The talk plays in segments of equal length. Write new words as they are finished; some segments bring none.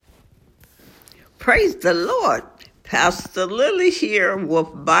Praise the Lord. Pastor Lily here with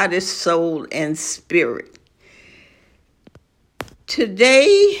Body, Soul, and Spirit.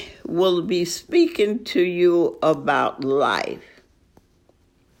 Today we'll be speaking to you about life.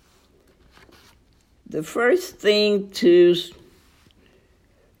 The first thing to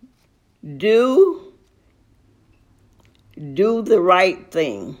do the right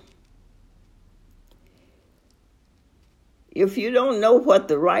thing. If you don't know what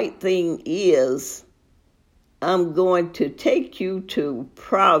the right thing is, I'm going to take you to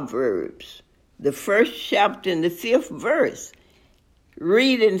Proverbs, the first chapter and the 5th verse,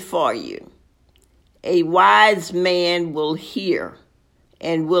 reading for you. A wise man will hear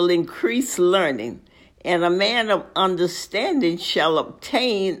and will increase learning, and a man of understanding shall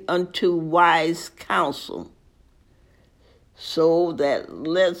obtain unto wise counsel. So that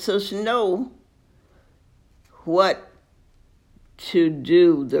lets us know what to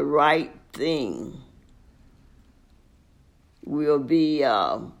do, the right thing. We'll be,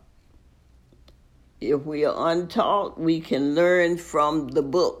 if we are untaught, we can learn from the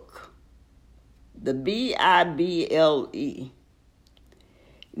book, the Bible.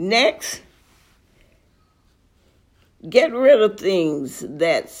 Next, get rid of things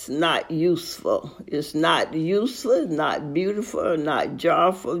that's not useful. It's not useful, not beautiful, not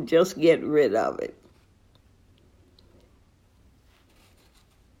joyful. Just get rid of it.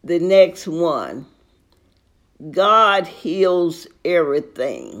 The next one, God heals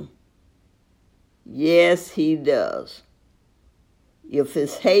everything. Yes, He does. If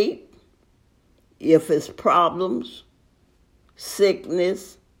it's hate, if it's problems,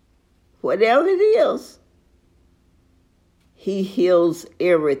 sickness, whatever it is, He heals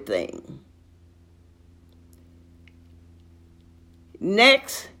everything.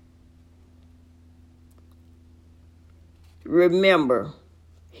 Next, remember,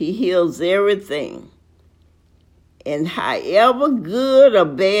 He heals everything. And however good or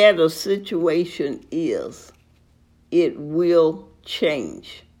bad a situation is, it will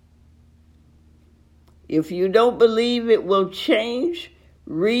change. If you don't believe it will change,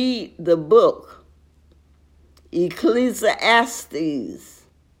 read the book, Ecclesiastes.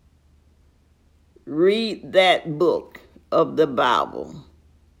 Read that book of the Bible.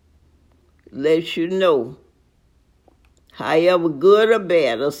 Lets you know, however good or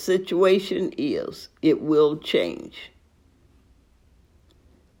bad a situation is, it will change.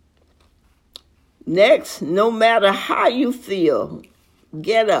 Next, no matter how you feel,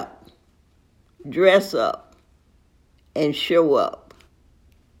 get up, dress up, and show up.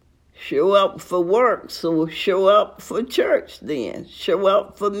 Show up for work, so show up for church then. Show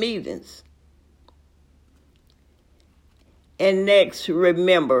up for meetings. And next,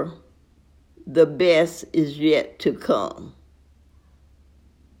 remember, the best is yet to come.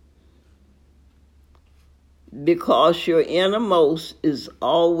 Because your innermost is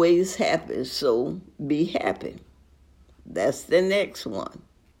always happy, so be happy. That's the next one.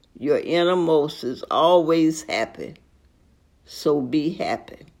 Your innermost is always happy, so be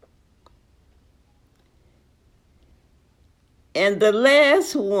happy. And the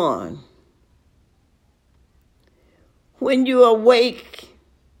last one, when you awake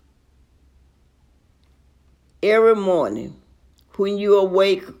every morning, when you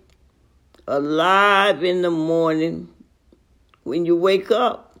awake alive in the morning, when you wake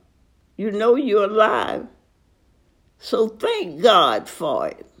up, you know you're alive. So thank God for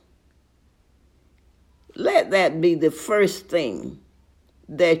it. Let that be the first thing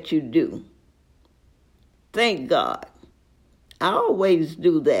that you do. Thank God. I always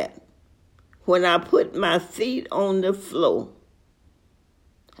do that. When I put my feet on the floor,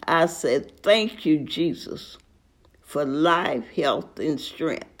 I said, thank you, Jesus, for life, health, and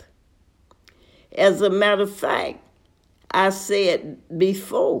strength. As a matter of fact, I said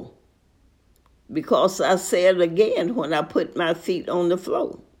before, because I said again when I put my feet on the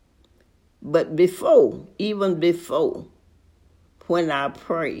floor. But before, even before, when I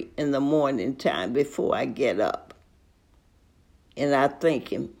pray in the morning time, before I get up, and I thank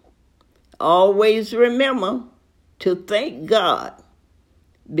Him, always remember to thank God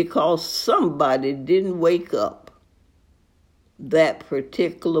because somebody didn't wake up that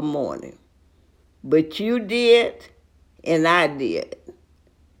particular morning. But you did, and I did.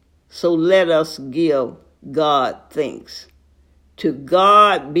 So let us give God thanks. To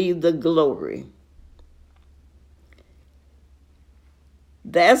God be the glory.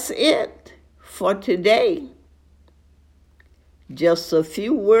 That's it for today. Just a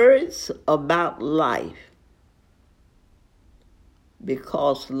few words about life.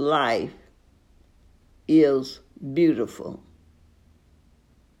 Because life is beautiful.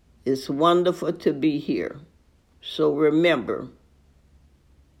 It's wonderful to be here. So remember,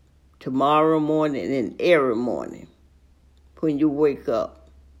 tomorrow morning and every morning when you wake up,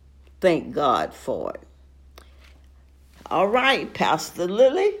 thank God for it. All right, Pastor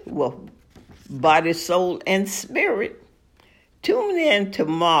Lily, well, body, soul, and spirit. Tune in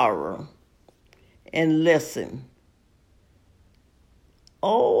tomorrow and listen.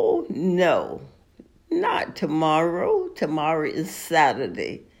 Oh, no, not tomorrow. Tomorrow is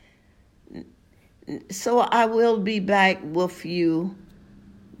Saturday. So I will be back with you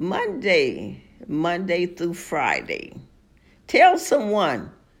Monday through Friday. Tell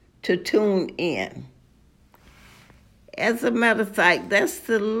someone to tune in. As a matter of fact, that's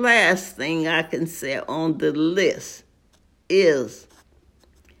the last thing I can say on the list is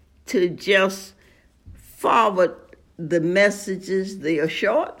to just forward the messages. They are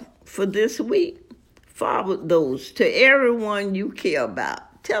short for this week. Forward those to everyone you care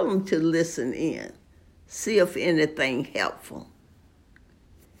about. Tell them to listen in. See if anything helpful.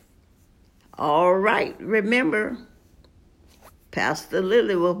 All right, remember, Pastor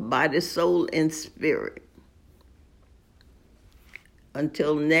Lily with Body, Soul, and Spirit.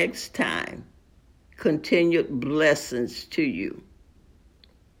 Until next time, continued blessings to you.